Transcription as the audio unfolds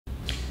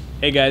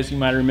Hey guys, you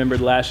might have remembered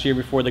last year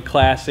before the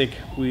Classic,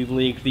 we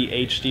leaked the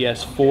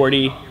HDS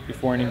 40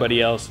 before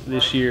anybody else.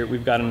 This year,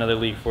 we've got another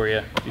leak for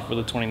you before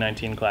the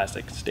 2019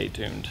 Classic. Stay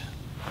tuned.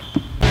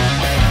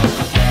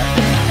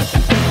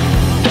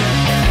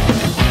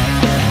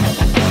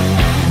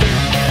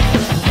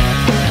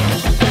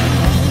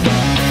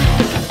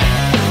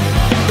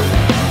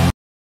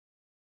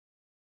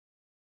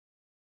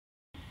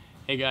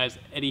 Hey guys,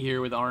 Eddie here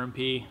with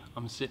RMP.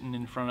 I'm sitting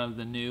in front of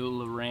the new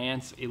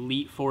Lowrance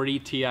Elite 40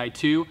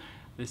 Ti2.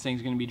 This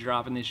thing's going to be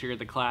dropping this year at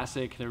the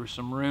Classic. There were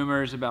some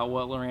rumors about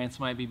what Lowrance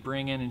might be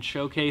bringing and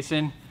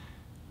showcasing.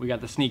 We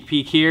got the sneak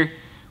peek here.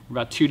 We're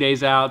about 2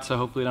 days out, so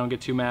hopefully they don't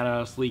get too mad at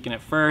us leaking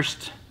it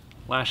first.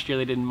 Last year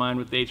they didn't mind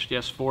with the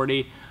HDS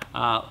 40.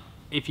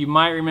 If you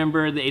might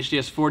remember, the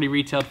HDS 40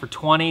 retailed for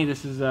 $20.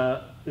 This is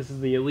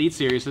the Elite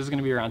series. This is going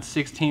to be around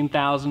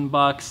 16,000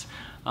 bucks.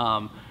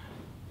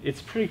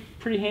 It's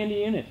pretty handy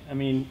unit. I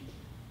mean,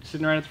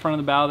 sitting right at the front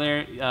of the bow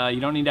there, you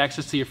don't need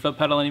access to your foot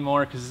pedal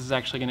anymore because this is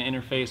actually going to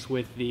interface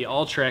with the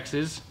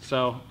Ultrexes,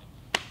 so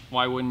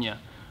why wouldn't you?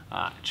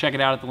 Check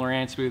it out at the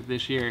Lowrance booth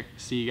this year.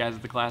 See you guys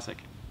at the Classic.